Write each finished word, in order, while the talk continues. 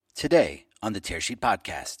Today on the Tearsheet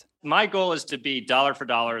Podcast. My goal is to be dollar for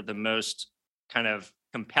dollar the most kind of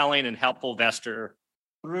compelling and helpful investor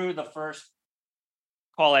through the first,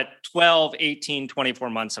 call it 12, 18,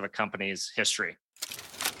 24 months of a company's history.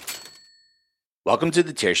 Welcome to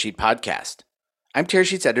the Tearsheet Podcast. I'm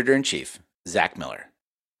Tearsheet's editor-in-chief, Zach Miller.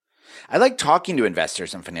 I like talking to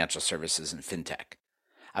investors in financial services and fintech.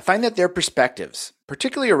 I find that their perspectives,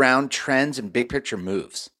 particularly around trends and big picture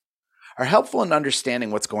moves, are helpful in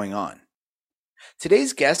understanding what's going on.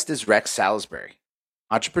 Today's guest is Rex Salisbury,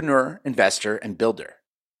 entrepreneur, investor, and builder.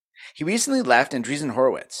 He recently left Andreessen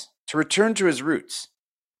Horowitz to return to his roots,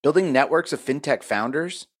 building networks of fintech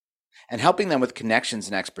founders and helping them with connections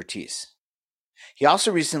and expertise. He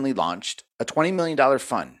also recently launched a $20 million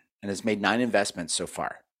fund and has made 9 investments so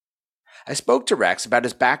far. I spoke to Rex about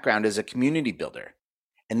his background as a community builder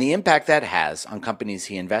and the impact that has on companies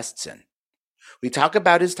he invests in. We talk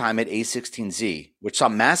about his time at A16Z, which saw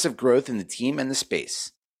massive growth in the team and the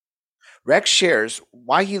space. Rex shares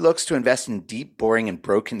why he looks to invest in deep, boring, and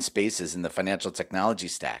broken spaces in the financial technology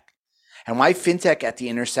stack, and why fintech at the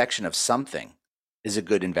intersection of something is a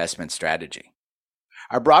good investment strategy.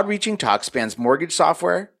 Our broad-reaching talk spans mortgage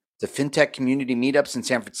software, to fintech community meetups in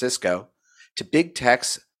San Francisco, to big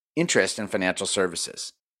tech's interest in financial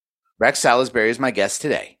services. Rex Salisbury is my guest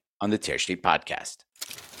today on the Tearsheet Podcast.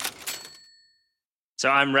 So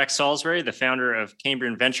I'm Rex Salisbury, the founder of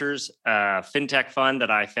Cambrian Ventures, a fintech fund that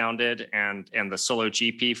I founded and the solo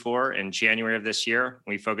GP for in January of this year.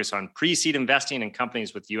 We focus on pre-seed investing in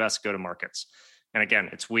companies with U.S. go-to-markets. And again,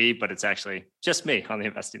 it's we, but it's actually just me on the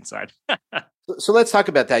investing side. So let's talk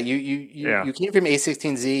about that. You came from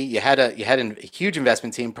A16Z. You had a huge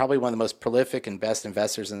investment team, probably one of the most prolific and best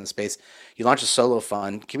investors in the space. You launched a solo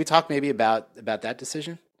fund. Can we talk maybe about that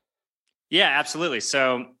decision? Yeah, absolutely.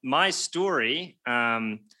 So my story,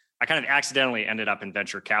 I kind of accidentally ended up in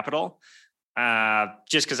venture capital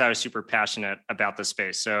just because I was super passionate about the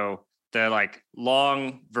space. So the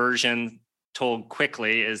long version told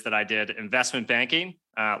quickly is that I did investment banking,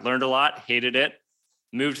 learned a lot, hated it,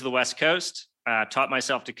 moved to the West Coast, taught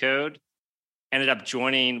myself to code, ended up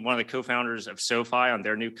joining one of the co-founders of SoFi on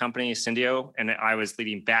their new company, Syndio, and I was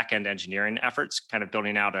leading back-end engineering efforts, kind of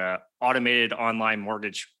building out a automated online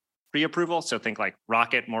mortgage pre-approval. So think like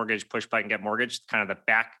Rocket Mortgage, push button, get mortgage, kind of the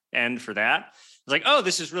back end for that. I was like, oh,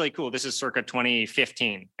 this is really cool. This is circa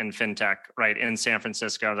 2015 in fintech, right, in San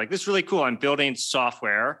Francisco. I was like, this is really cool. I'm building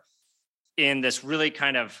software in this really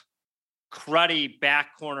kind of cruddy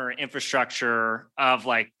back corner infrastructure of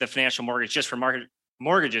like the financial mortgage just for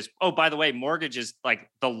mortgages. Oh, by the way, mortgage is like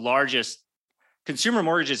the largest consumer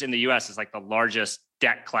mortgages in the US is like the largest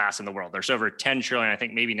debt class in the world. There's over 10 trillion. I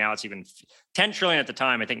think maybe now it's even 10 trillion at the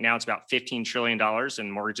time. I think now it's about $15 trillion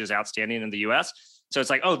in mortgages outstanding in the US. So it's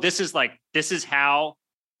like, oh, this is how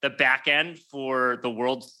the back end for the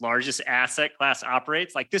world's largest asset class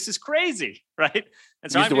operates. Like, this is crazy, right?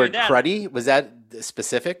 And so you used the word cruddy. Was that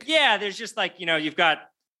specific? Yeah, there's just like, you've got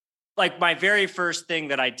like my very first thing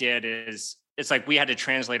that I did is it's like we had to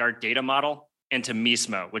translate our data model into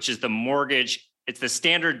MISMO, which is the mortgage. It's the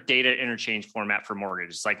standard data interchange format for mortgage.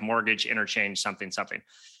 It's like mortgage interchange something.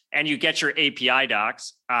 And you get your API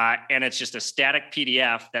docs, and it's just a static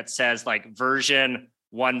PDF that says like version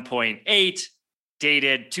 1.8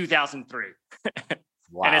 dated 2003.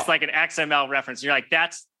 Wow. And it's like an XML reference. You're like,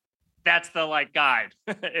 that's the like guide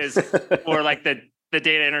is for like the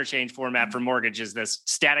data interchange format for mortgage is this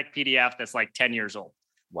static PDF that's like 10 years old.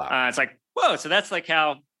 Wow. It's like, whoa. So that's like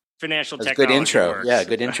how financial that's technology good intro. works. Yeah,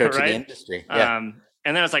 good intro right? to the industry. Yeah.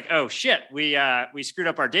 And then it's like, oh shit, we screwed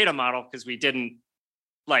up our data model because we didn't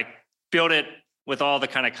like build it with all the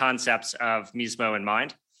kind of concepts of MISMO in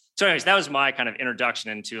mind. So anyways, that was my kind of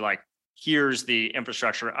introduction into like, here's the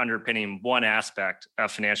infrastructure underpinning one aspect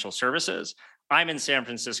of financial services. I'm in San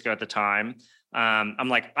Francisco at the time. I'm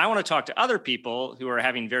like, I want to talk to other people who are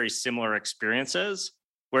having very similar experiences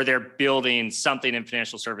where they're building something in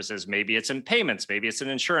financial services. Maybe it's in payments, maybe it's in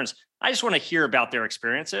insurance. I just want to hear about their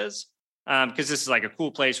experiences because this is like a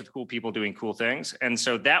cool place with cool people doing cool things. And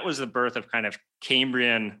so that was the birth of kind of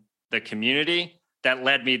Cambrian, the community that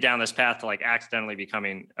led me down this path to like accidentally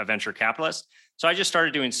becoming a venture capitalist. So I just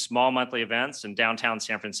started doing small monthly events in downtown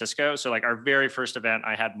San Francisco. So like our very first event,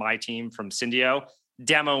 I had my team from Syndio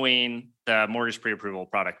demoing the mortgage pre-approval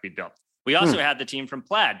product we built. We also had the team from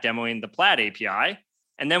Plaid demoing the Plaid API.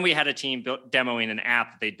 And then we had a team demoing an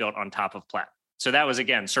app that they built on top of Plaid. So that was,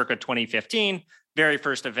 again, circa 2015, very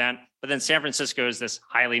first event. But then San Francisco is this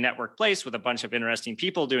highly networked place with a bunch of interesting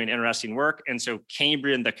people doing interesting work. And so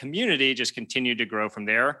Cambrian, the community, just continued to grow from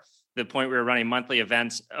there. To the point we were running monthly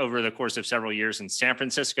events over the course of several years in San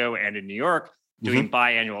Francisco and in New York. doing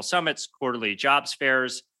biannual summits, quarterly jobs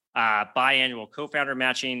fairs, biannual co-founder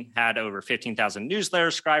matching, had over 15,000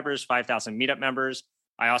 newsletter subscribers, 5,000 meetup members.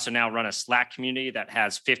 I also now run a Slack community that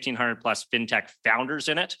has 1,500 plus fintech founders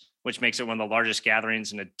in it, which makes it one of the largest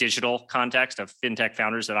gatherings in a digital context of fintech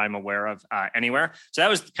founders that I'm aware of anywhere. So that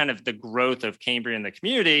was kind of the growth of Cambria in the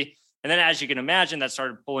community. And then, as you can imagine, that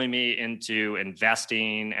started pulling me into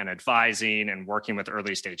investing and advising and working with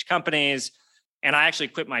early stage companies. And I actually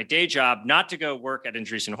quit my day job, not to go work at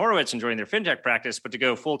Andreessen Horowitz and join their fintech practice, but to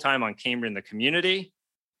go full time on Cambria in the community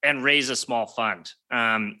and raise a small fund.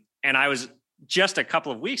 And I was just a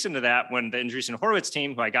couple of weeks into that when the Andreessen Horowitz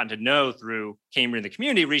team, who I got to know through Cambria in the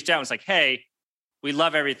community, reached out and was like, hey, we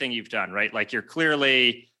love everything you've done, right? Like, you're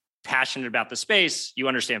clearly passionate about the space. You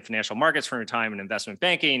understand financial markets from your time in investment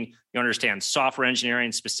banking. You understand software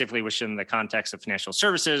engineering, specifically within the context of financial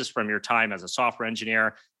services from your time as a software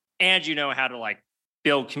engineer. And you know how to like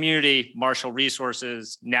build community, marshal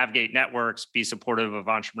resources, navigate networks, be supportive of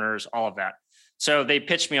entrepreneurs, all of that. So they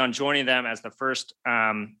pitched me on joining them as the first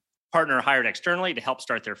partner hired externally to help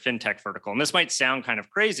start their fintech vertical. And this might sound kind of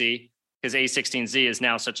crazy because A16Z is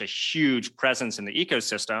now such a huge presence in the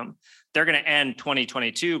ecosystem. They're going to end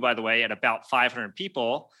 2022, by the way, at about 500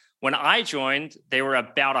 people. When I joined, they were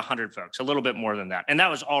about 100 folks, a little bit more than that. And that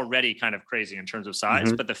was already kind of crazy in terms of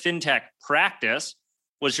size. But the fintech practice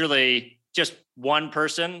was really just one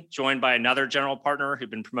person joined by another general partner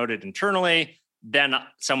who'd been promoted internally, then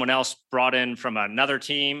someone else brought in from another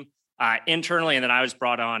team internally, and then I was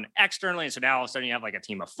brought on externally. And so now all of a sudden you have like a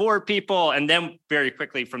team of 4 people. And then very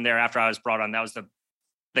quickly from there, after I was brought on, that was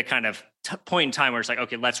the kind of point in time where it's like,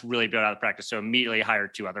 okay, let's really build out the practice. So immediately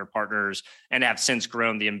hired 2 other partners and have since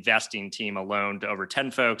grown the investing team alone to over 10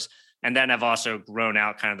 folks. And then have also grown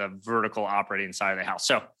out kind of the vertical operating side of the house.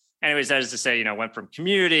 So anyways, that is to say, went from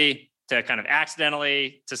community to kind of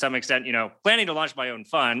accidentally, to some extent, planning to launch my own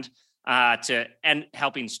fund, to and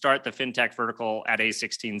helping start the fintech vertical at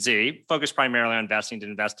A16Z, focused primarily on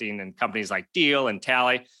investing in companies like Deal and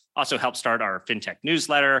Tally. Also helped start our fintech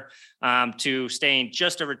newsletter, to staying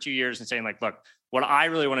just over 2 years and saying like, look, what I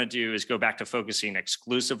really want to do is go back to focusing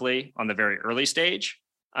exclusively on the very early stage,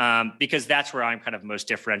 because that's where I'm kind of most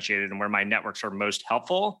differentiated and where my networks are most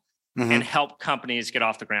helpful. And help companies get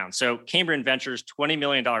off the ground. So Cambrian Ventures, $20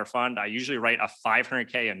 million fund, I usually write a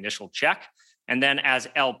 $500K initial check. And then as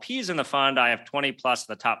LPs in the fund, I have 20 plus of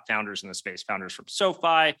the top founders in the space, founders from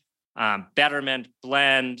SoFi, Betterment,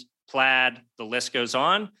 Blend, Plaid, the list goes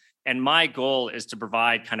on. And my goal is to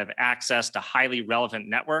provide kind of access to highly relevant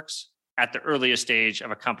networks at the earliest stage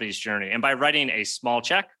of a company's journey. And by writing a small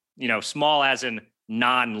check, small as in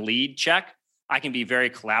non-lead check, I can be very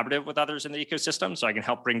collaborative with others in the ecosystem. So I can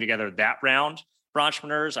help bring together that round for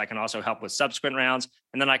entrepreneurs. I can also help with subsequent rounds.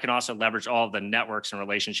 And then I can also leverage all of the networks and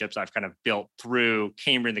relationships I've kind of built through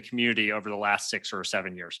Cambria in the community over the last 6 or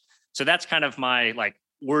 7 years. So that's kind of my like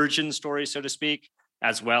origin story, so to speak,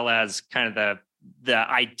 as well as kind of the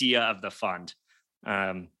idea of the fund.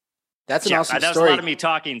 That's an awesome story. That was a lot of me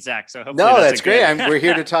talking, Zach. So hopefully that's great. We're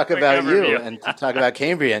here to talk about you and to talk about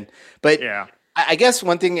Cambrian. But yeah. I guess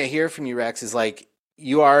one thing I hear from you, Rex, is like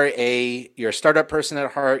you're a startup person at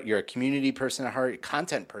heart, you're a community person at heart,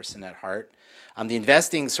 content person at heart. The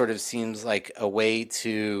investing sort of seems like a way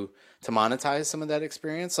to monetize some of that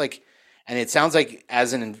experience. Like, and it sounds like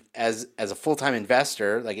as a full-time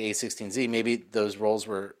investor, like A16Z, maybe those roles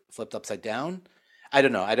were flipped upside down. I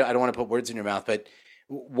don't know. I don't want to put words in your mouth, but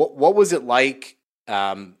what was it like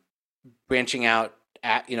branching out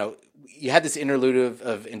at, you had this interlude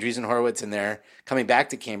of Andreessen Horowitz in there, coming back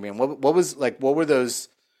to Cambrian. What was like? What were those?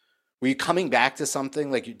 Were you coming back to something?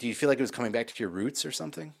 Like, do you feel like it was coming back to your roots or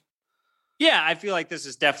something? Yeah, I feel like this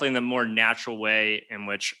is definitely the more natural way in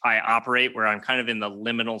which I operate, where I'm kind of in the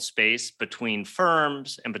liminal space between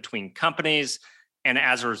firms and between companies. And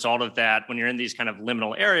as a result of that, when you're in these kind of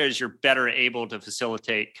liminal areas, you're better able to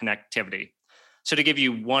facilitate connectivity. So to give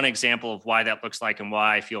you one example of why that looks like and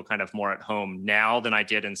why I feel kind of more at home now than I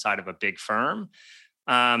did inside of a big firm.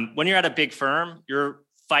 When you're at a big firm, you're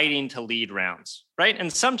fighting to lead rounds, right?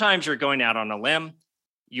 And sometimes you're going out on a limb.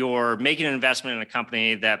 You're making an investment in a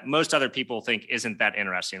company that most other people think isn't that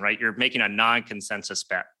interesting, right? You're making a non-consensus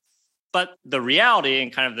bet. But the reality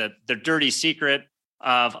and kind of the dirty secret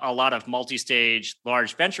of a lot of multi-stage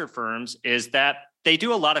large venture firms is that they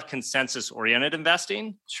do a lot of consensus-oriented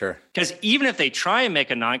investing. Sure. Because even if they try and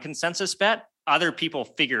make a non-consensus bet, other people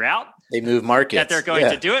figure out they move markets that they're going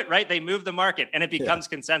to do it, right? They move the market and it becomes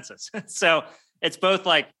consensus. So it's both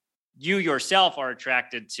like you yourself are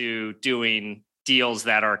attracted to doing deals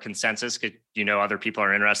that are consensus because other people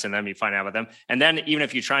are interested in them, you find out about them. And then even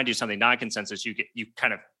if you try and do something non-consensus, you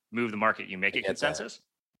kind of move the market. You make I it get consensus.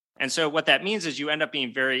 And so what that means is you end up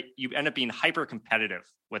being hyper competitive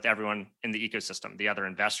with everyone in the ecosystem, the other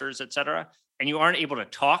investors, et cetera. And you aren't able to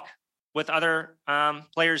talk with other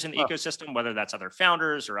players in the ecosystem, whether that's other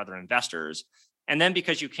founders or other investors. And then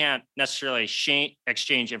because you can't necessarily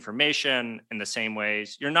exchange information in the same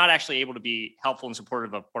ways, you're not actually able to be helpful and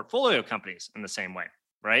supportive of portfolio companies in the same way,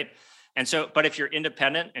 right? And so, but if you're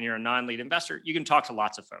independent and you're a non-lead investor, you can talk to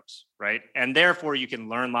lots of folks, right? And therefore, you can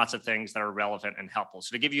learn lots of things that are relevant and helpful.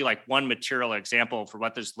 So to give you like one material example for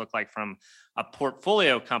what this look like from a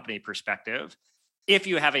portfolio company perspective, if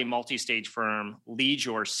you have a multi-stage firm lead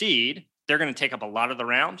your seed, they're going to take up a lot of the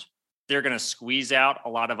round. They're going to squeeze out a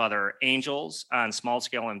lot of other angels and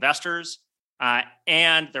small-scale investors,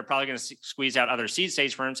 and they're probably going to squeeze out other seed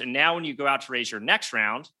stage firms. And now when you go out to raise your next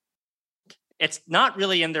round, it's not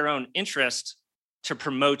really in their own interest to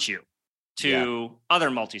promote you to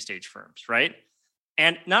other multi-stage firms, right?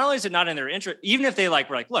 And not only is it not in their interest, even if they were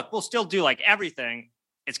like, look, we'll still do like everything,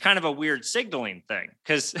 it's kind of a weird signaling thing.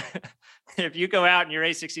 Because if you go out and you're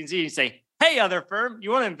A16Z and you say, hey, other firm,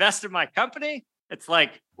 you want to invest in my company? It's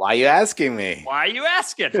like, why are you asking me? Why are you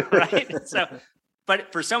asking, right? So,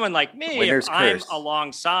 but for someone like me, if I'm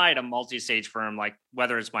alongside a multi-stage firm, like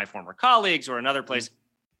whether it's my former colleagues or another place,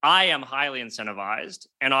 I am highly incentivized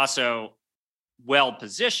and also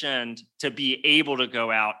well-positioned to be able to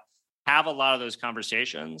go out, have a lot of those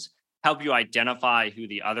conversations, help you identify who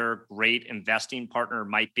the other great investing partner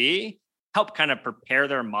might be, help kind of prepare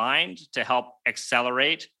their mind to help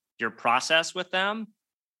accelerate your process with them.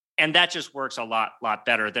 And that just works a lot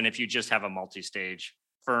better than if you just have a multi-stage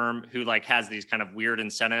firm who like has these kind of weird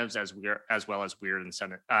incentives as well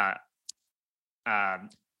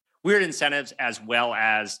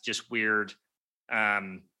as just weird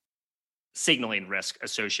signaling risk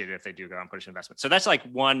associated if they do go and push investment. So that's like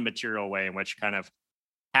one material way in which kind of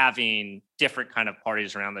having different kind of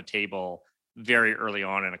parties around the table very early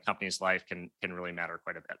on in a company's life can really matter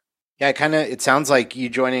quite a bit. Yeah, it sounds like you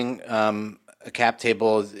joining a cap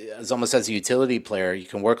table is almost as a utility player. You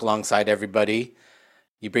can work alongside everybody.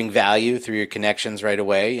 You bring value through your connections right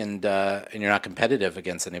away, and you're not competitive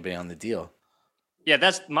against anybody on the deal. Yeah,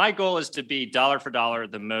 that's my goal, is to be dollar for dollar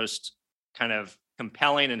the most kind of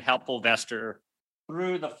compelling and helpful investor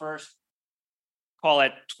through the first, call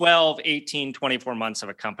it 12, 18, 24 months of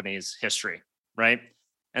a company's history, right?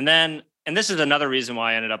 And this is another reason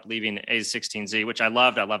why I ended up leaving A16Z, which I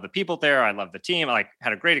loved. I love the people there. I love the team. I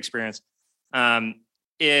had a great experience.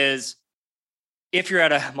 Is if you're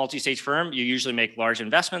at a multi-stage firm, you usually make large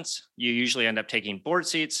investments. You usually end up taking board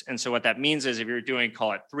seats. And so what that means is if you're doing,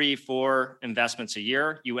 call it 3-4 investments a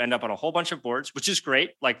year, you end up on a whole bunch of boards, which is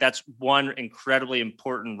great. Like that's one incredibly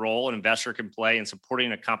important role an investor can play in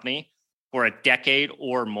supporting a company for a decade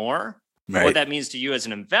or more. Right. What that means to you as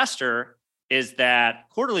an investor is that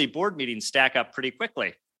quarterly board meetings stack up pretty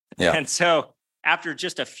quickly. Yeah. And so after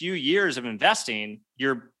just a few years of investing,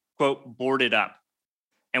 you're, quote, boarded up.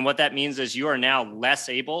 And what that means is you are now less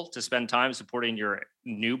able to spend time supporting your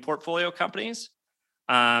new portfolio companies.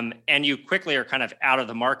 And you quickly are kind of out of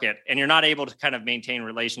the market, and you're not able to kind of maintain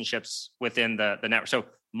relationships within the network. So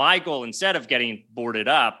my goal, instead of getting boarded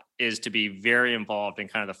up, is to be very involved in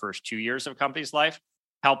kind of the first 2 years of a company's life,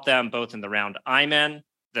 help them both in the round I'm in,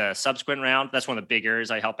 the subsequent round. That's one of the big areas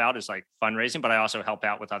I help out, is like fundraising, but I also help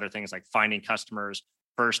out with other things like finding customers,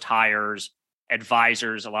 first hires,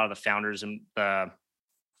 advisors. A lot of the founders and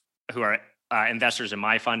who are investors in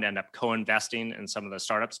my fund end up co-investing in some of the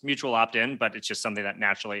startups, mutual opt-in, but it's just something that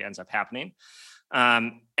naturally ends up happening.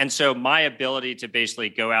 And so my ability to basically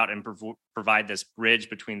go out and provide this bridge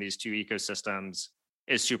between these two ecosystems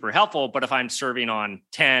is super helpful. But if I'm serving on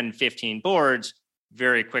 10, 15 boards,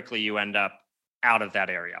 very quickly you end up out of that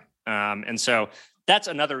area. And so that's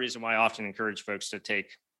another reason why I often encourage folks to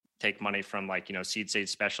take money from seed stage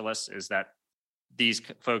specialists, is that these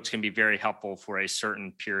folks can be very helpful for a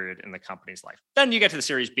certain period in the company's life. Then you get to the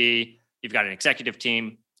Series B, you've got an executive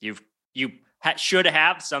team, you should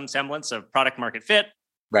have some semblance of product market fit,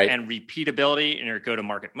 right, and repeatability in your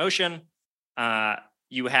go-to-market motion.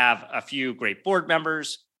 You have a few great board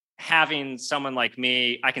members. Having someone like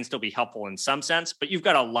me, I can still be helpful in some sense, but you've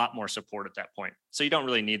got a lot more support at that point. So you don't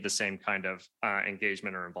really need the same kind of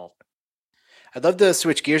engagement or involvement. I'd love to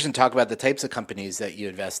switch gears and talk about the types of companies that you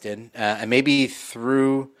invest in, and maybe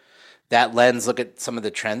through that lens, look at some of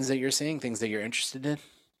the trends that you're seeing, things that you're interested in.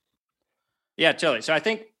 Yeah, totally. So I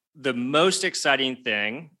think the most exciting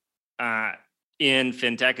thing in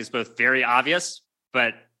fintech is both very obvious,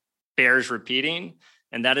 but bears repeating,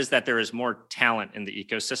 and that is that there is more talent in the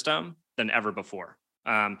ecosystem than ever before.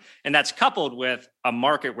 And that's coupled with a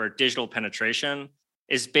market where digital penetration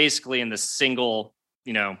is basically in the single,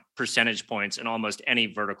 percentage points in almost any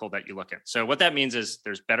vertical that you look at. So what that means is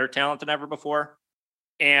there's better talent than ever before,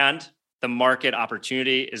 and the market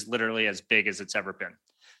opportunity is literally as big as it's ever been.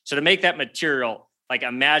 So to make that material, like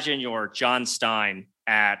imagine you're John Stein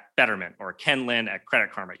at Betterment or Ken Lin at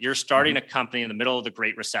Credit Karma. You're starting a company in the middle of the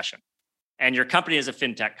Great Recession, and your company is a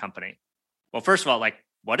fintech company. Well, first of all, like,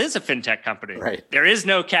 what is a fintech company? Right. There is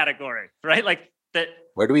no category, right? Like that.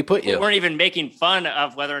 Where do we put you? We weren't even making fun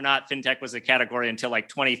of whether or not fintech was a category until like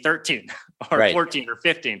 2013 or 14 or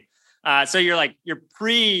 15. So you're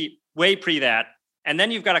way pre that. And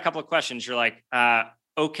then you've got a couple of questions. You're like,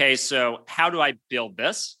 okay, so how do I build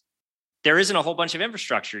this? There isn't a whole bunch of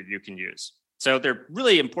infrastructure you can use. So they're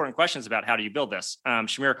really important questions about how do you build this.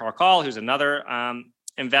 Shamir Karkal, who's another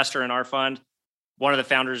investor in our fund, one of the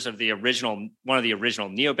founders of one of the original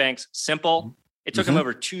neobanks, Simple. It took him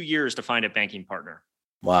over 2 years to find a banking partner.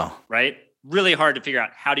 Wow. Right? Really hard to figure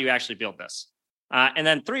out how do you actually build this. And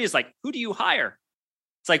then 3 is like, who do you hire?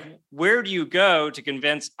 It's like, where do you go to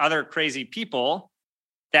convince other crazy people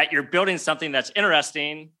that you're building something that's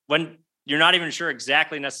interesting when you're not even sure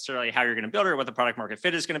exactly necessarily how you're going to build it or what the product market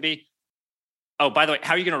fit is going to be? Oh, by the way,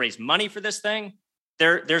 how are you going to raise money for this thing?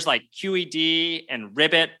 There's like QED and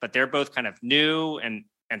Ribbit, but they're both kind of new and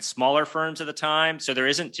smaller firms at the time. So there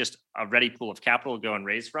isn't just a ready pool of capital to go and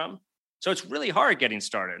raise from. So it's really hard getting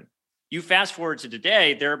started. You fast forward to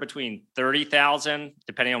today, there are between 30,000,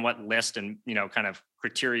 depending on what list and kind of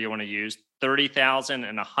criteria you want to use, 30,000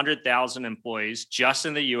 and 100,000 employees just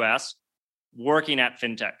in the US working at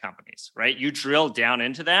fintech companies, right? You drill down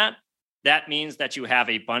into that. That means that you have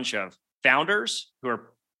a bunch of founders who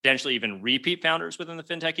are potentially even repeat founders within the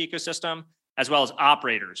fintech ecosystem, as well as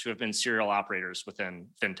operators who have been serial operators within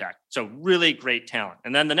fintech. So really great talent.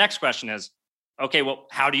 And then the next question is, okay, well,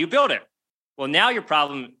 how do you build it? Well, now your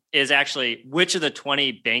problem is actually which of the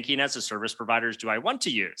 20 banking as a service providers do I want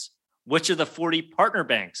to use? Which of the 40 partner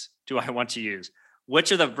banks do I want to use?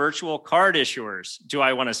 Which of the virtual card issuers do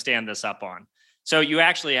I want to stand this up on? So you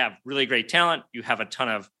actually have really great talent. You have a ton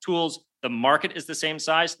of tools. The market is the same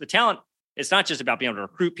size. The talent, it's not just about being able to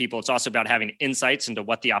recruit people. It's also about having insights into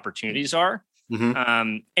what the opportunities are.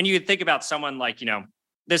 And you could think about someone like,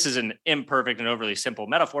 this is an imperfect and overly simple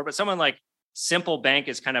metaphor, but someone like Simple Bank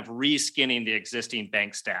is kind of reskinning the existing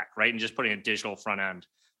bank stack, right? And just putting a digital front end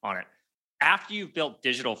on it. After you've built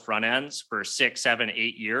digital front ends for 6, 7,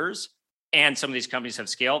 8 years, and some of these companies have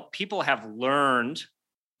scaled, people have learned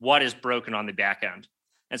what is broken on the back end.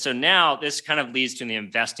 And so now this kind of leads to the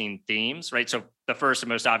investing themes, right? So the first and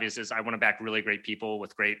most obvious is I want to back really great people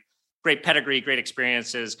with great pedigree, great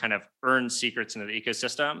experiences, kind of earn secrets into the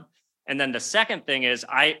ecosystem. And then the second thing is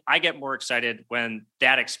I get more excited when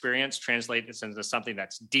that experience translates into something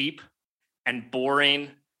that's deep and boring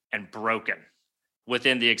and broken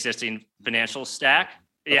within the existing financial stack.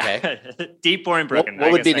 Okay. Yeah, deep, boring, broken.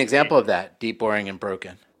 What would be an example of that? Deep, boring, and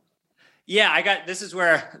broken. Yeah, this is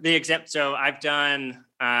where the example. So I've done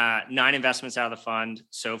 9 investments out of the fund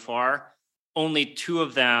so far. Only 2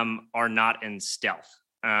 of them are not in stealth.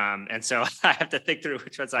 And so I have to think through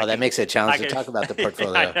which ones. That makes it challenging to talk about the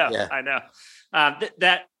portfolio. I know.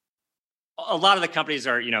 That a lot of the companies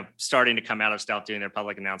are, starting to come out of stealth, doing their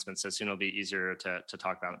public announcements. So soon it'll be easier to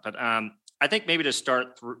talk about it. But I think maybe to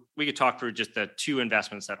start through, we could talk through just the 2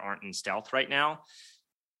 investments that aren't in stealth right now.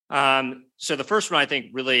 So the first one I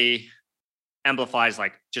think really amplifies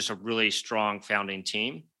like just a really strong founding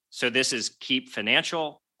team. So this is Keep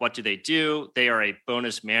Financial. What do? They are a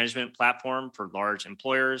bonus management platform for large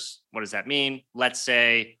employers. What does that mean? Let's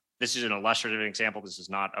say, this is an illustrative example. This is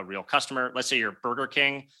not a real customer. Let's say you're Burger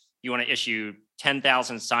King. You want to issue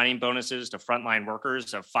 10,000 signing bonuses to frontline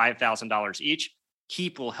workers of $5,000 each.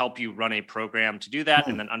 Keep will help you run a program to do that.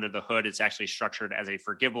 And then under the hood, it's actually structured as a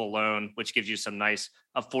forgivable loan, which gives you some nice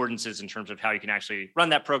affordances in terms of how you can actually run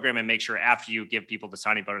that program and make sure after you give people the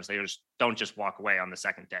signing bonus, they don't just walk away on the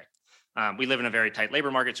second day. We live in a very tight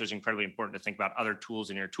labor market, so it's incredibly important to think about other tools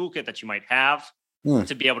in your toolkit that you might have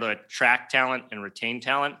to be able to attract talent and retain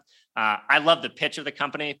talent. I love the pitch of the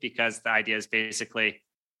company because the idea is basically,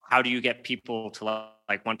 how do you get people to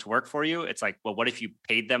want to work for you? It's like, well, what if you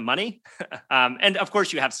paid them money? And of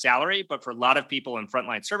course you have salary, but for a lot of people in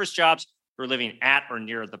frontline service jobs who are living at or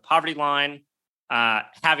near the poverty line,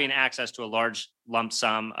 having access to a large lump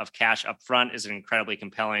sum of cash up front is incredibly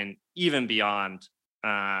compelling, even beyond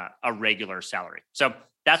a regular salary. So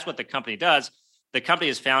that's what the company does. The company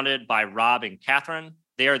is founded by Rob and Catherine.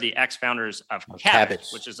 They are the ex-founders of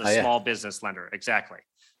Kabbage, which is a small business lender. Exactly.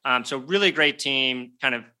 So really great team,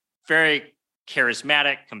 kind of very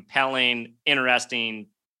charismatic, compelling, interesting,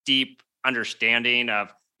 deep understanding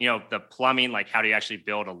of, the plumbing, like how do you actually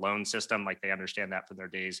build a loan system? Like they understand that from their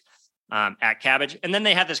days at Kabbage. And then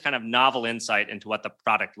they had this kind of novel insight into what the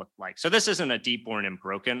product looked like. So this isn't a deep, boring, and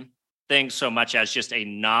broken thing so much as just a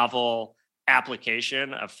novel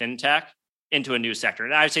application of fintech into a new sector.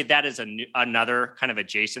 And I would say that is another kind of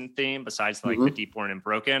adjacent theme besides like the deep, boring, and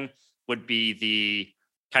broken would be the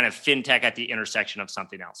kind of fintech at the intersection of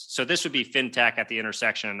something else. So this would be fintech at the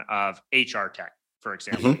intersection of HR tech, for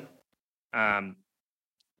example. And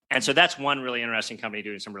so that's one really interesting company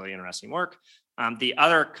doing some really interesting work. The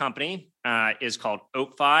other company is called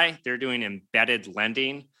OatFi. They're doing embedded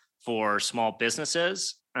lending for small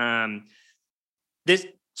businesses. This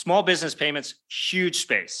small business payments, huge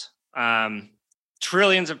space.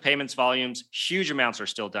 Trillions of payments volumes, huge amounts are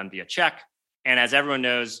still done via check. And as everyone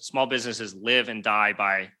knows, small businesses live and die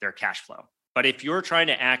by their cash flow. But if you're trying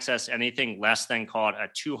to access anything less than call it a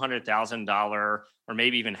 $200,000 or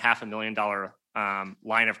maybe even $500,000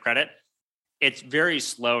 line of credit, it's very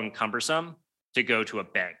slow and cumbersome to go to a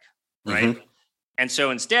bank, right? And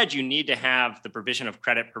so instead, you need to have the provision of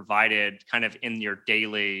credit provided kind of in your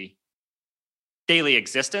daily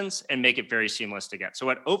existence and make it very seamless to get. So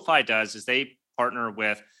what OatFi does is they partner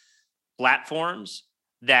with platforms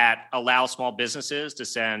that allow small businesses to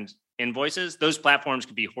send invoices. Those platforms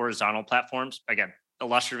could be horizontal platforms. Again,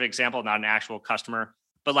 illustrative example, not an actual customer,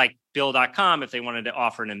 but like Bill.com, if they wanted to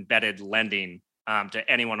offer an embedded lending to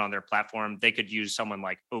anyone on their platform, they could use someone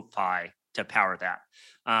like OatFi to power that.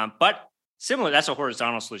 But similar, that's a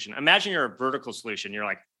horizontal solution. Imagine you're a vertical solution. You're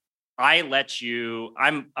like, I'm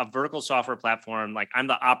a vertical software platform. Like I'm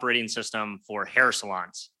the operating system for hair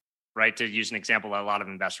salons, right? To use an example that a lot of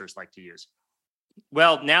investors like to use.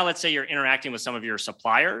 Well, now let's say you're interacting with some of your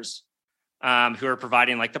suppliers who are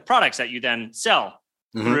providing like the products that you then sell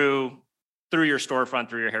through your storefront,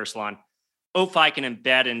 through your hair salon. OatFi can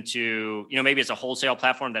embed into, maybe it's a wholesale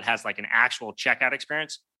platform that has like an actual checkout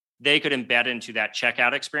experience. They could embed into that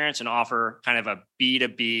checkout experience and offer kind of a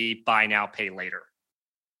B2B buy now, pay later,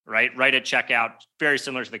 right? Right at checkout, very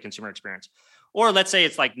similar to the consumer experience. Or let's say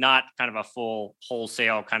it's like not kind of a full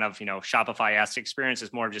wholesale kind of, Shopify-esque experience.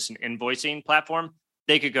 It's more of just an invoicing platform.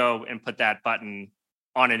 They could go and put that button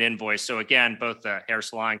on an invoice. So again, both the hair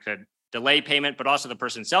salon could delay payment, but also the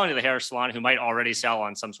person selling to the hair salon who might already sell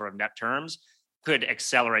on some sort of net terms could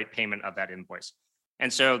accelerate payment of that invoice.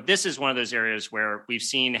 And so this is one of those areas where we've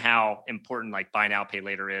seen how important like buy now, pay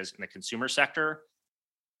later is in the consumer sector.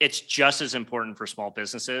 It's just as important for small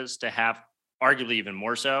businesses to have, arguably even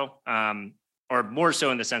more so, or more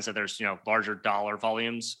so in the sense that there's larger dollar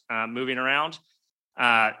volumes moving around.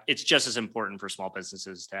 It's just as important for small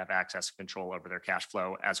businesses to have access and control over their cash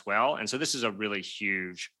flow as well. And so this is a really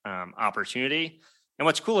huge opportunity. And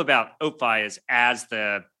what's cool about OatFi is as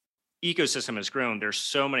the ecosystem has grown, there's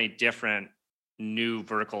so many different new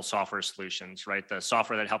vertical software solutions, right? The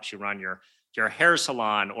software that helps you run your hair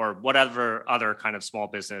salon or whatever other kind of small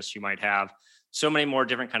business you might have. So many more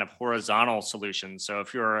different kind of horizontal solutions. So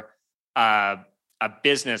if you're a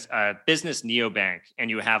business neobank and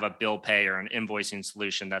you have a bill pay or an invoicing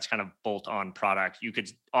solution that's kind of bolt-on product, you could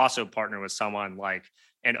also partner with someone like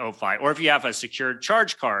an OatFi. Or if you have a secured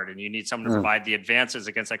charge card and you need someone to provide the advances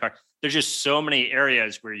against that card, there's just so many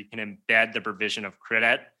areas where you can embed the provision of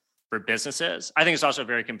credit for businesses. I think it's also a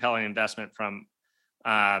very compelling investment from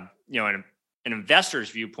an investor's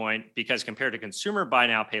viewpoint, because compared to consumer buy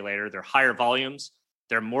now, pay later, they're higher volumes,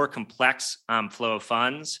 they're more complex flow of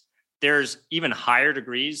funds. There's even higher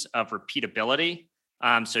degrees of repeatability.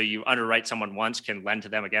 So you underwrite someone once, can lend to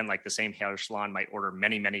them again, like the same hair salon might order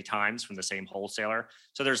many, many times from the same wholesaler.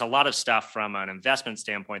 So there's a lot of stuff from an investment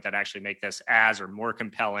standpoint that actually make this as or more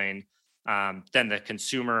compelling than the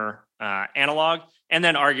consumer analog, and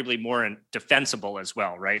then arguably more defensible as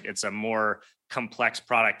well, right? It's a more complex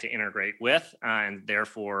product to integrate with, and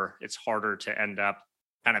therefore it's harder to end up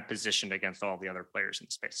kind of positioned against all the other players in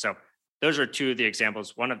the space. So those are two of the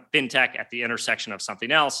examples, one of fintech at the intersection of something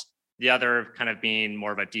else, the other kind of being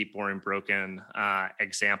more of a deep, boring, broken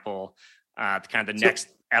example, kind of the next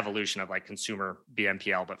evolution of like consumer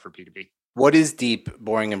BNPL, but for B2B. What is deep,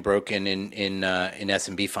 boring, and broken in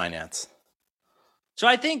SMB finance? So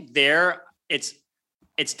I think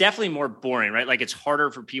it's definitely more boring, right? Like it's harder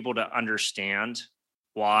for people to understand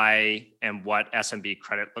why and what SMB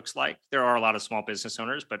credit looks like. There are a lot of small business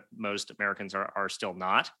owners, but most Americans are still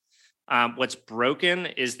not. What's broken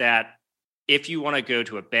is that if you want to go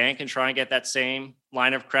to a bank and try and get that same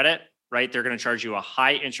line of credit, right, they're going to charge you a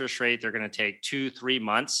high interest rate. They're going to take 2-3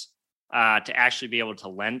 months to actually be able to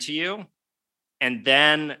lend to you. And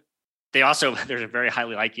then there's a very high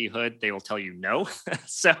likelihood they will tell you no.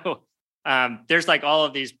 So there's like all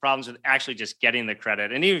of these problems with actually just getting the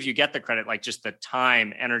credit. And even if you get the credit, like just the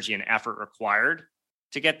time, energy, and effort required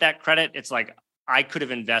to get that credit, it's like I could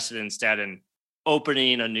have invested instead in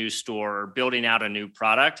opening a new store or building out a new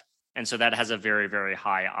product. And so that has a very, very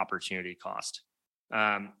high opportunity cost.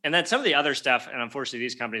 And then some of the other stuff, and unfortunately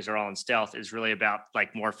these companies are all in stealth, is really about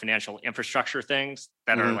like more financial infrastructure things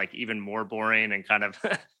that are like even more boring and kind of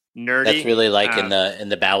nerdy. That's really like in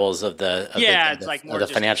the bowels of it's like more the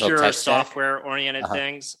just financial pure tech software oriented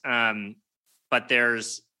things. But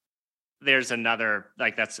there's another,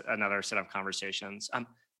 like, that's another set of conversations.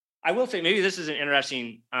 I will say maybe this is an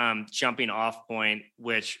interesting jumping off point,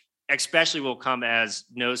 which especially will come as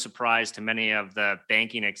no surprise to many of the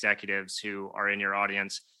banking executives who are in your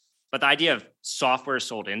audience. But the idea of software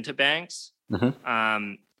sold into banks,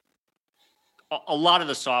 a lot of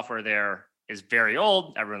the software there is very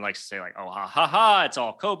old. Everyone likes to say like, oh, it's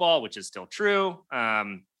all COBOL, which is still true.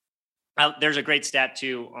 There's a great stat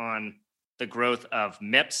too on the growth of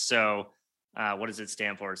MIPS. So what does it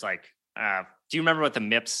stand for? It's like, do you remember what the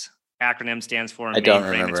MIPS acronym stands for? I don't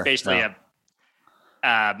remember. It's basically a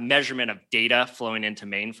measurement of data flowing into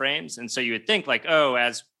mainframes. And so you would think like, oh,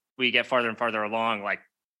 as we get farther and farther along, like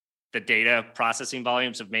the data processing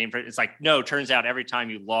volumes of mainframes, it's like, no, turns out every time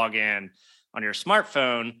you log in on your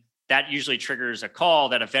smartphone, that usually triggers a call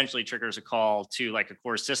that eventually triggers a call to like a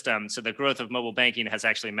core system. So the growth of mobile banking has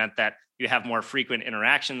actually meant that you have more frequent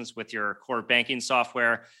interactions with your core banking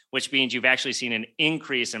software, which means you've actually seen an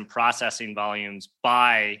increase in processing volumes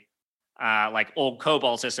by like old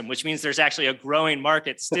COBOL system, which means there's actually a growing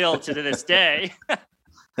market still to this day.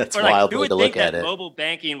 That's or like, wild who way would to think look at that it. mobile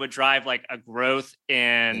banking would drive like a growth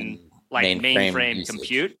in like mainframe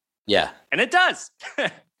compute? Yeah. And it does.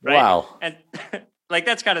 Right? Wow. And like,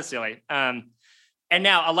 that's kind of silly. And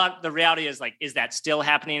now the reality is like, is that still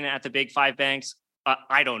happening at the big five banks?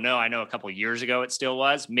 I don't know. I know a couple of years ago it still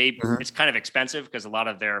was. Maybe it's kind of expensive because a lot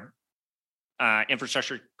of their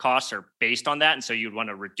infrastructure costs are based on that. And so you'd want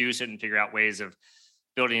to reduce it and figure out ways of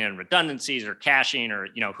building in redundancies or caching or,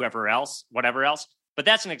 whatever else. But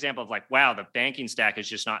that's an example of like, wow, the banking stack is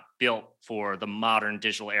just not built for the modern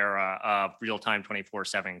digital era of real-time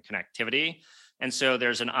 24/7 connectivity. And so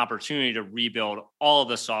there's an opportunity to rebuild all of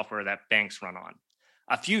the software that banks run on.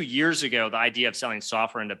 A few years ago, the idea of selling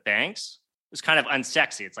software into banks was kind of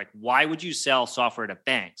unsexy. It's like, why would you sell software to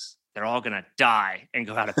banks? They're all going to die and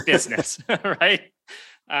go out of business, right?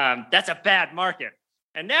 That's a bad market.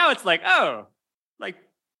 And now it's like, oh, like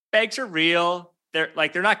banks are real. They're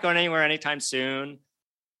not going anywhere anytime soon.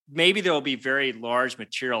 Maybe there will be very large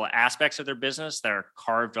material aspects of their business that are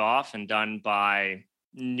carved off and done by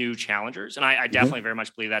new challengers. And I definitely very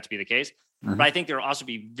much believe that to be the case. But I think there will also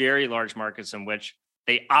be very large markets in which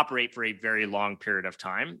they operate for a very long period of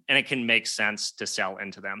time, and it can make sense to sell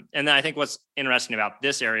into them. And then I think what's interesting about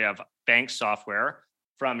this area of bank software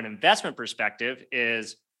from an investment perspective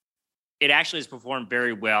is it actually has performed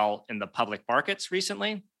very well in the public markets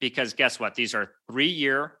recently, because guess what? These are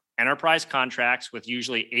 3-year enterprise contracts with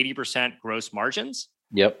usually 80% gross margins.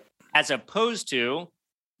 Yep. As opposed to,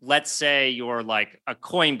 let's say you're like a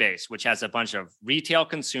Coinbase, which has a bunch of retail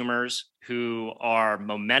consumers who are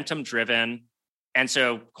momentum driven. And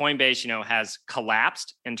so Coinbase, has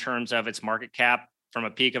collapsed in terms of its market cap from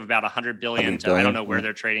a peak of about 100 billion to I don't know where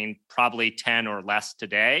they're trading, probably 10 or less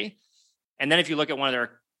today. And then if you look at one of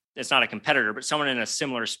their, it's not a competitor, but someone in a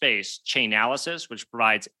similar space, Chainalysis, which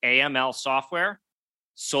provides AML software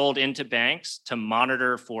sold into banks to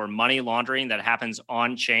monitor for money laundering that happens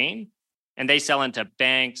on chain. And they sell into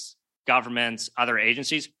banks, governments, other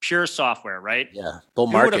agencies, pure software, right? Yeah, bull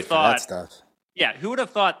market for that stuff. Yeah, who would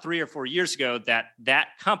have thought 3 or 4 years ago that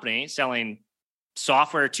company selling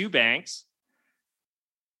software to banks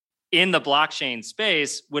in the blockchain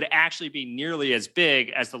space would actually be nearly as big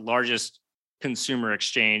as the largest consumer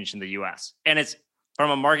exchange in the US? And it's from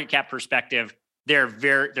a market cap perspective,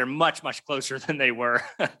 they're much, much closer than they were,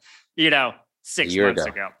 6 months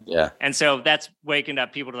ago. Yeah. And so that's waking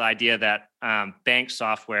up people to the idea that bank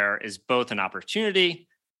software is both an opportunity,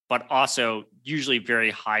 but also usually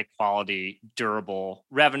very high quality, durable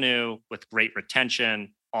revenue with great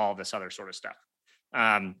retention, all this other sort of stuff.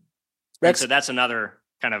 And so that's another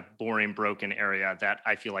kind of boring, broken area that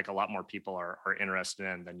I feel like a lot more people are interested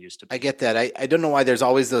in than used to be. I get that. I don't know why there's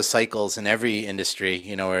always those cycles in every industry,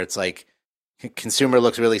 where it's like consumer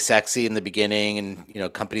looks really sexy in the beginning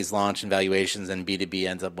and, companies launch and valuations and B2B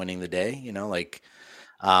ends up winning the day,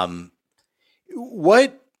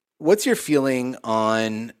 what's your feeling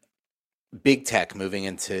on big tech moving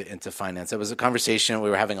into finance? That was a conversation we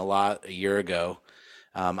were having a year ago.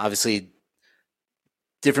 Obviously,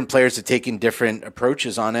 different players have taken different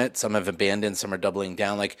approaches on it. Some have abandoned, some are doubling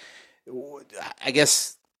down. Like, I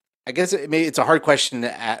guess it's a hard question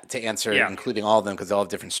to answer, Yeah. including all of them, because they all have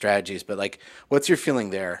different strategies. But like, what's your feeling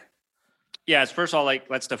there? Yeah. It's first of all, like,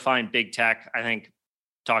 let's define big tech. I think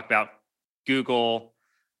talk about Google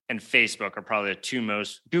and Facebook are probably the two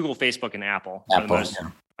most, Google, Facebook, and Apple are the most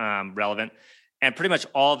relevant. And pretty much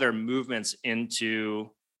all their movements into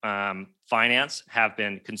finance have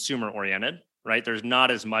been consumer oriented, right? There's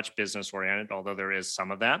not as much business oriented, although there is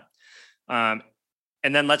some of that.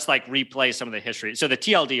 And then let's like replay some of the history. So the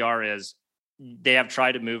TLDR is they have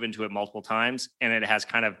tried to move into it multiple times and it has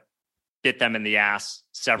kind of bit them in the ass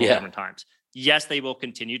several different times. Yes, they will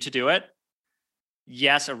continue to do it.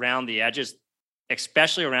 Yes, around the edges,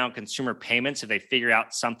 especially around consumer payments, if they figure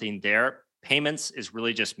out something there, payments is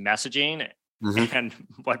really just messaging. And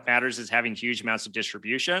what matters is having huge amounts of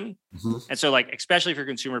distribution. And so like, especially for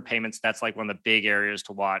consumer payments, that's like one of the big areas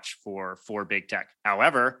to watch for big tech.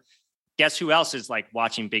 However, guess who else is like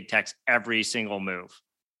watching big tech's every single move?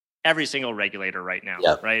 Every single regulator right now,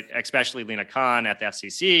 right? Especially Lena Khan at the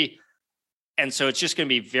FCC. And so it's just going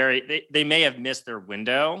to be they may have missed their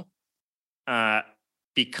window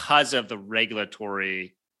because of the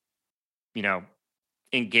regulatory,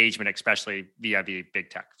 engagement, especially via big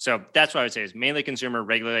tech. So that's what I would say is mainly consumer.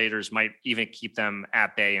 Regulators might even keep them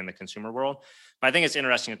at bay in the consumer world. But I think it's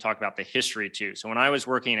interesting to talk about the history too. So when I was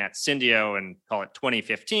working at Syndio in, call it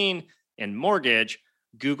 2015 in mortgage,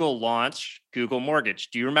 Google launched Google Mortgage.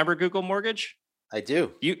 Do you remember Google Mortgage? I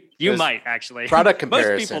do. You might actually. Product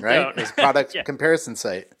comparison, right? Don't. It's product comparison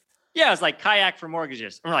site. Yeah, it's like Kayak for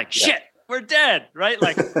mortgages. And we're like, shit, we're dead, right?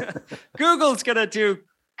 Like Google's going to do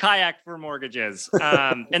Kayak for mortgages.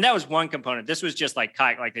 And that was one component. This was just like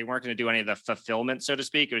Kayak, like they weren't going to do any of the fulfillment, so to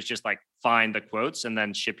speak. It was just like find the quotes and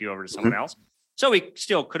then ship you over to someone else. So we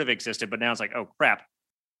still could have existed, but now it's like, oh crap.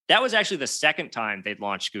 That was actually the second time they'd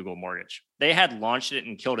launched Google Mortgage. They had launched it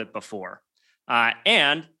and killed it before.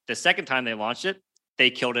 And the second time they launched it, they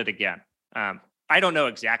killed it again. I don't know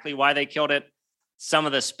exactly why they killed it. Some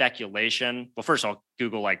of the speculation, well, first of all,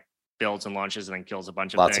 Google like builds and launches and then kills a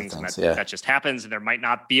bunch of things. And that just happens. And there might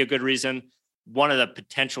not be a good reason. One of the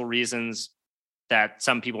potential reasons that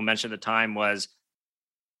some people mentioned at the time was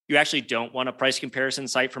you actually don't want a price comparison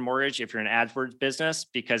site for mortgage if you're an AdWords business,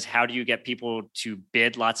 because how do you get people to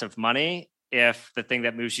bid lots of money if the thing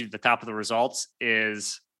that moves you to the top of the results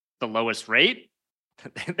is the lowest rate?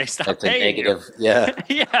 They stop That's paying a negative.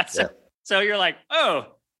 you. So you're like,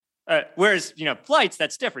 whereas, flights,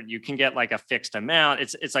 that's different. You can get like a fixed amount.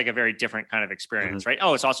 It's like a very different kind of experience, right?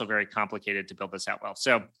 Oh, it's also very complicated to build this out well.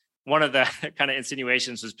 So one of the kind of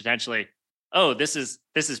insinuations was potentially, oh, this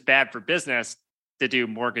is bad for business to do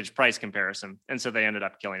mortgage price comparison. And so they ended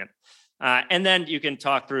up killing it. And then you can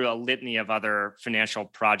talk through a litany of other financial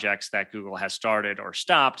projects that Google has started or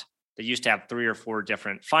stopped. They used to have 3 or 4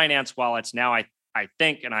 different finance wallets. Now I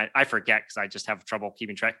think, and I forget because I just have trouble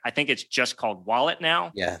keeping track. I think it's just called Wallet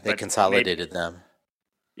now. Yeah, they consolidated them.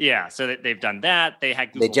 Yeah, so they've done that. They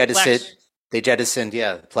had Google Plex. They jettisoned,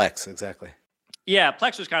 Plex, exactly. Yeah,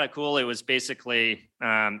 Plex was kind of cool. It was basically,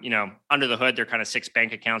 under the hood, there are kind of 6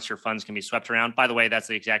 bank accounts your funds can be swept around. By the way, that's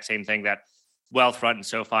the exact same thing that Wealthfront and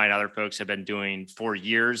SoFi and other folks have been doing for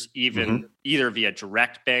years, even either via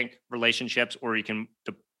direct bank relationships, or you can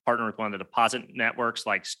partner with one of the deposit networks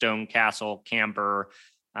like Stonecastle, Camber.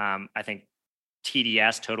 I think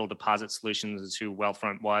TDS, Total Deposit Solutions, is who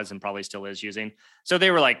Wealthfront was and probably still is using. So they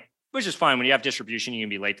were like, which is fine. When you have distribution, you can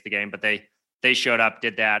be late to the game, but they showed up,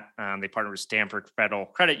 did that. They partnered with Stanford Federal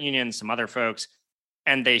Credit Union, some other folks,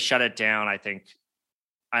 and they shut it down. I think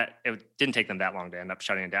it didn't take them that long to end up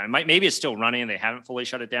shutting it down. Maybe it's still running and they haven't fully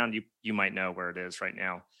shut it down. You might know where it is right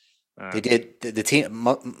now. They did. The team,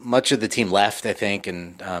 much of the team left, I think,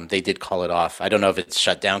 and they did call it off. I don't know if it's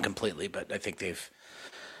shut down completely, but I think they've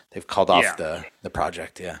called off the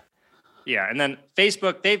project. Yeah. Yeah, and then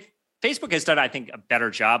Facebook has done, I think, a better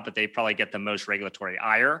job, but they probably get the most regulatory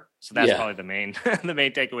ire. So that's probably the main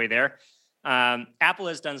takeaway there. Apple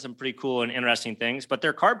has done some pretty cool and interesting things, but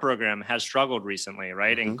their card program has struggled recently,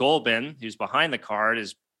 right? And Goldman, who's behind the card,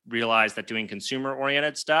 has realized that doing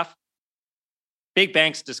consumer-oriented stuff, big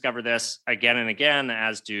banks discover this again and again,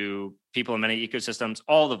 as do people in many ecosystems.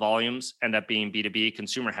 All the volumes end up being B2B.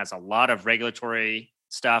 Consumer has a lot of regulatory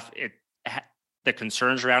stuff. The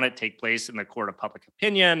concerns around it take place in the court of public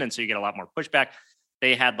opinion, and so you get a lot more pushback.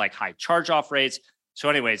 They had like high charge-off rates. So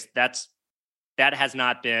anyways, that has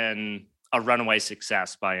not been a runaway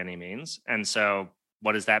success by any means. And so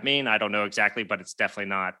what does that mean? I don't know exactly, but it's definitely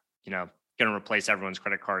not, going to replace everyone's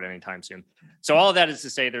credit card anytime soon. So all of that is to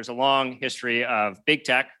say there's a long history of big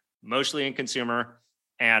tech, mostly in consumer,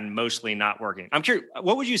 and mostly not working. I'm curious,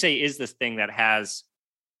 what would you say is this thing that has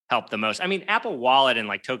helped the most? I mean, Apple Wallet and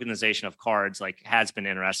like tokenization of cards like has been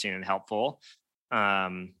interesting and helpful.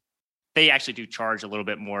 They actually do charge a little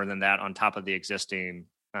bit more than that on top of the existing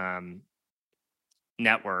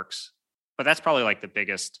networks, but that's probably like the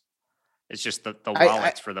biggest. It's just the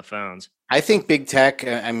wallets for the phones. I think big tech,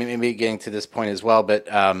 I mean, maybe getting to this point as well, but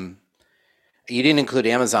you didn't include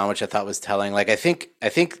Amazon, which I thought was telling. Like, I think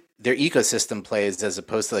their ecosystem plays as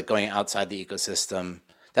opposed to like going outside the ecosystem.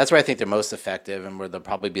 That's where I think they're most effective and where they'll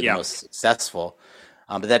probably be the most successful.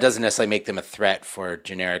 But that doesn't necessarily make them a threat for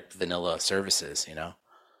generic vanilla services, you know?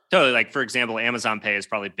 Totally. Like, for example, Amazon Pay is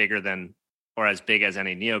probably bigger than or as big as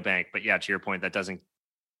any neobank. But yeah, to your point, that doesn't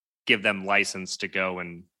give them license to go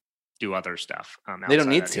and do other stuff. They don't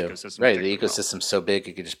need to. Right. The ecosystem's so big,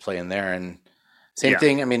 you could just play in there. And same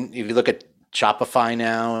thing. I mean, if you look at Shopify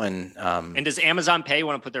now and does Amazon Pay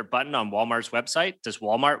want to put their button on Walmart's website? Does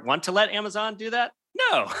Walmart want to let Amazon do that?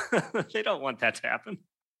 No, they don't want that to happen.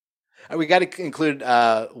 We got to include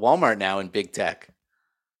Walmart now in big tech.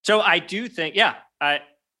 So I do think,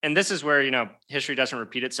 and this is where, you know, history doesn't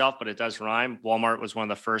repeat itself, but it does rhyme. Walmart was one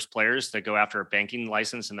of the first players to go after a banking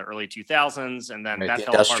license in the early 2000s. And then that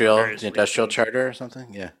fell apart. The industrial charter or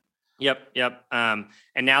something. Yeah. Yep. And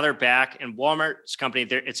now they're back, and Walmart's company,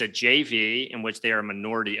 it's a JV in which they are a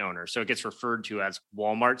minority owner. So it gets referred to as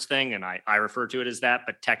Walmart's thing. And I refer to it as that,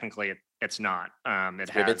 but technically it's not.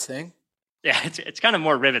 Rivets thing? Yeah, it's kind of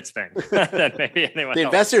more Rivets thing than maybe anyone The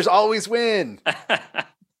investors always win.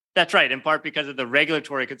 That's right. In part because of the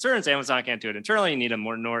regulatory concerns, Amazon can't do it internally. You need a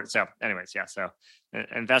more So anyways, so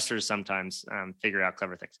investors sometimes figure out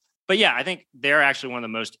clever things. But yeah, I think they're actually one of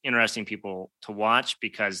the most interesting people to watch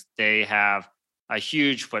because they have a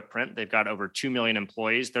huge footprint. They've got over 2 million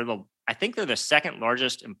employees. I think they're the second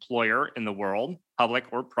largest employer in the world, public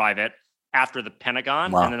or private, after the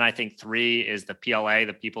Pentagon. Wow. And then I think 3 is the PLA,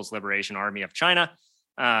 the People's Liberation Army of China.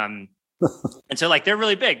 And so like they're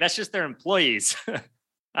really big. That's just their employees.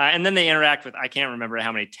 And then they interact with, I can't remember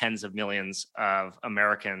how many tens of millions of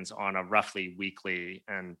Americans on a roughly weekly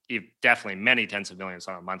and definitely many tens of millions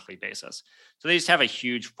on a monthly basis. So they just have a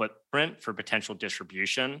huge footprint for potential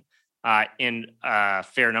distribution in a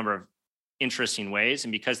fair number of interesting ways.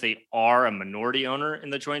 And because they are a minority owner in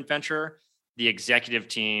the joint venture, the executive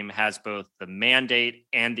team has both the mandate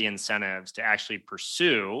and the incentives to actually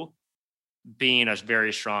pursue being a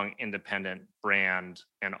very strong independent brand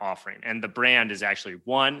and offering. And the brand is actually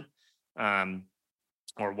One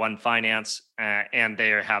Finance, and they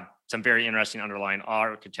have some very interesting underlying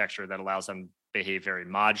architecture that allows them to behave very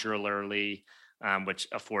modularly, which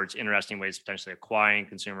affords interesting ways of potentially acquiring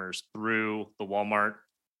consumers through the Walmart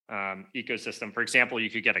ecosystem. For example, you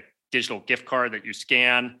could get a digital gift card that you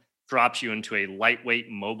scan, drops you into a lightweight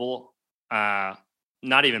mobile,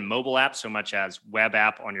 not even mobile app so much as web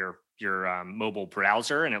app on your mobile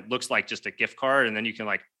browser, and it looks like just a gift card, and then you can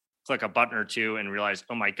like click a button or two and realize,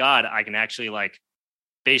 oh my god, I can actually like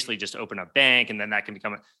basically just open a bank, and then that can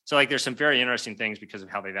become so like there's some very interesting things because of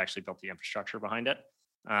how they've actually built the infrastructure behind it.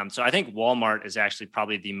 So I think Walmart is actually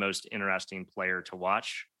probably the most interesting player to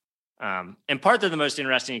watch. In part, they're the most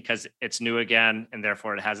interesting because it's new again, and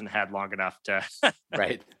therefore it hasn't had long enough to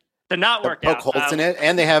right to not work out. Poke holes in it,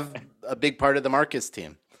 and they have a big part of the Marcus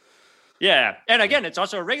team. Yeah. And again, it's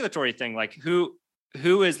also a regulatory thing. Like who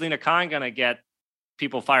is Lina Khan going to get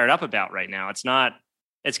people fired up about right now? It's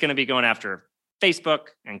going to be going after Facebook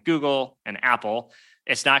and Google and Apple.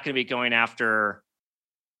 It's not going to be going after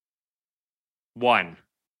One,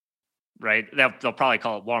 right? They'll probably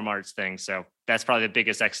call it Walmart's thing. So that's probably the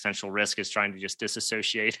biggest existential risk is trying to just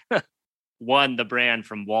disassociate One, the brand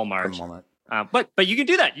from Walmart. But you can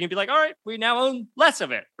do that. You can be like, all right, we now own less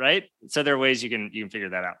of it, right? So there are ways you can figure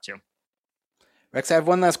that out too. Rex, I have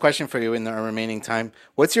one last question for you in the remaining time.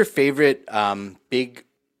 What's your favorite big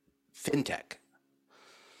fintech?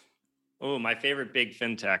 Oh, my favorite big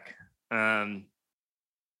fintech.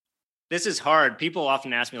 This is hard. People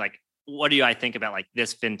often ask me, like, what do I think about like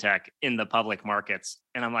this fintech in the public markets?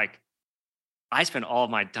 And I'm like, I spend all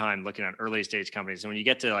of my time looking at early stage companies. And when you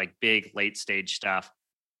get to like big late stage stuff,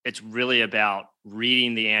 it's really about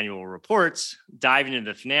reading the annual reports, diving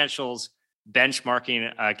into the financials,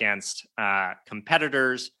 benchmarking against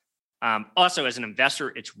competitors. Also, as an investor,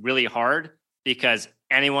 it's really hard because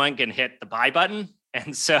anyone can hit the buy button.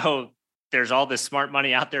 And so there's all this smart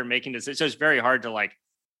money out there making decisions. So it's very hard to like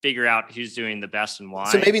figure out who's doing the best and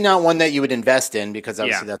why. So maybe not one that you would invest in because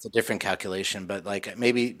obviously that's a different calculation, but like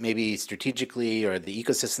maybe strategically or the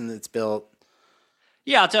ecosystem that's built.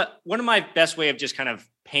 Yeah, one of my best way of just kind of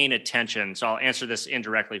paying attention. So I'll answer this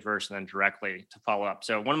indirectly first and then directly to follow up.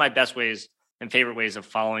 So one of my best ways and favorite ways of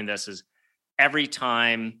following this is every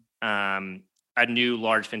time a new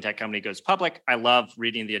large fintech company goes public, I love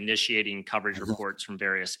reading the initiating coverage reports from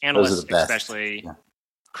various analysts, especially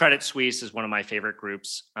Credit Suisse is one of my favorite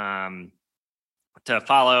groups to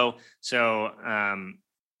follow. So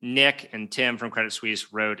Nick and Tim from Credit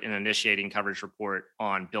Suisse wrote an initiating coverage report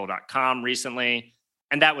on Bill.com recently.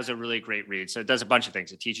 And that was a really great read. So it does a bunch of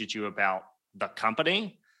things. It teaches you about the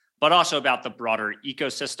company, but also about the broader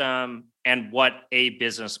ecosystem and what a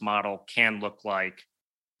business model can look like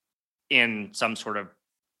in some sort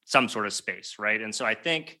of space, right? And so I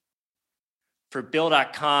think for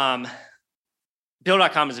Bill.com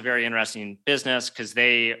is a very interesting business because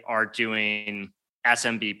they are doing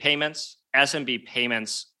SMB payments. SMB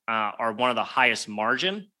payments are one of the highest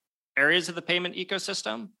margin areas of the payment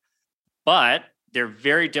ecosystem, but they're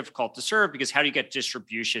very difficult to serve because how do you get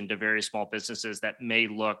distribution to very small businesses that may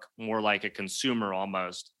look more like a consumer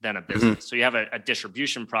almost than a business? Mm-hmm. So you have a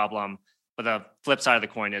distribution problem, but the flip side of the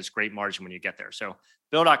coin is great margin when you get there. So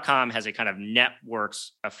Bill.com has a kind of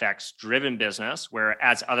networks effects driven business where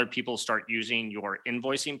as other people start using your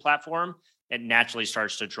invoicing platform, it naturally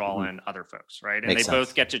starts to draw in other folks, right? And Makes sense.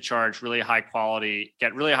 Both get to charge really high quality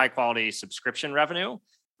subscription revenue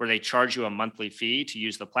where they charge you a monthly fee to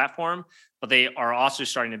use the platform, but they are also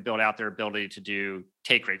starting to build out their ability to do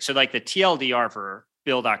take rates. So like the TLDR for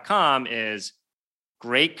Bill.com is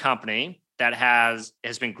great company that has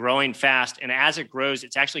been growing fast. And as it grows,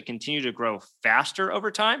 it's actually continued to grow faster over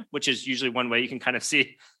time, which is usually one way you can kind of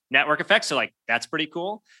see network effects. So like, that's pretty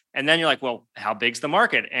cool. And then you're like, well, how big's the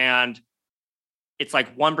market? And it's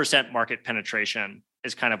like 1% market penetration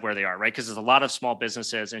is kind of where they are, right? Because there's a lot of small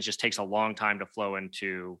businesses and it just takes a long time to flow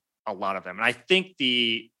into a lot of them. And I think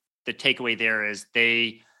the takeaway there is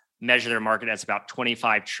they measure their market as about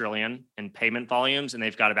 25 trillion in payment volumes, and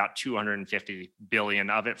they've got about 250 billion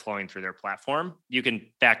of it flowing through their platform. You can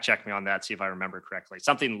fact check me on that, see if I remember correctly,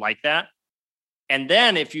 something like that. And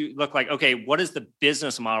then if you look like, okay, what does the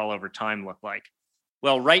business model over time look like?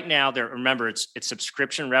 Well, right now, remember, it's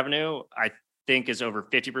subscription revenue, I think is over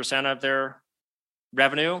 50% of their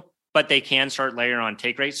revenue, but they can start layering on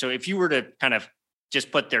take rates. So if you were to kind of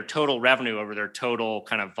just put their total revenue over their total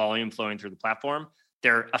kind of volume flowing through the platform,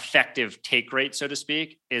 their effective take rate, so to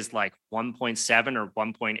speak, is like 1.7 or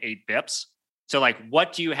 1.8 bips. So like,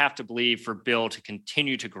 what do you have to believe for Bill to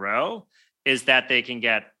continue to grow is that they can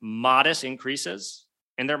get modest increases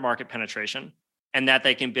in their market penetration and that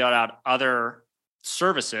they can build out other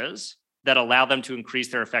services that allow them to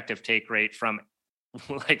increase their effective take rate from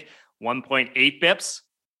like 1.8 bips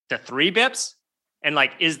to 3 bips. And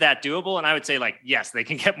like, is that doable? And I would say like, yes, they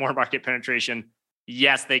can get more market penetration.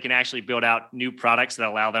 Yes, they can actually build out new products that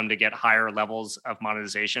allow them to get higher levels of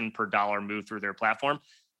monetization per dollar moved through their platform.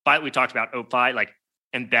 But we talked about OPFI, like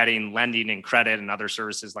embedding lending and credit and other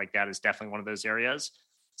services like that is definitely one of those areas.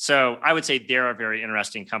 So I would say they're a very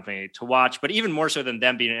interesting company to watch, but even more so than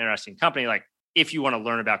them being an interesting company, like if you want to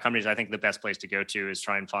learn about companies, I think the best place to go to is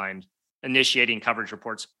try and find initiating coverage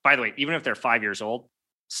reports. By the way, even if they're 5 years old,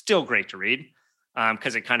 still great to read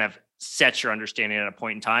because it kind of sets your understanding at a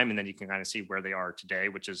point in time, and then you can kind of see where they are today,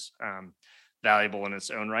 which is valuable in its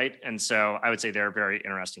own right. And so I would say they're a very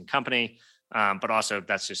interesting company, but also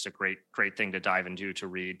that's just a great thing to dive into, to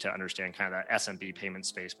read, to understand kind of that SMB payment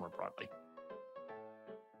space more broadly.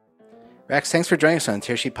 Rex, thanks for joining us on the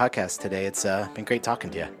Tearsheet Podcast today. It's been great talking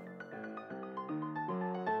to you.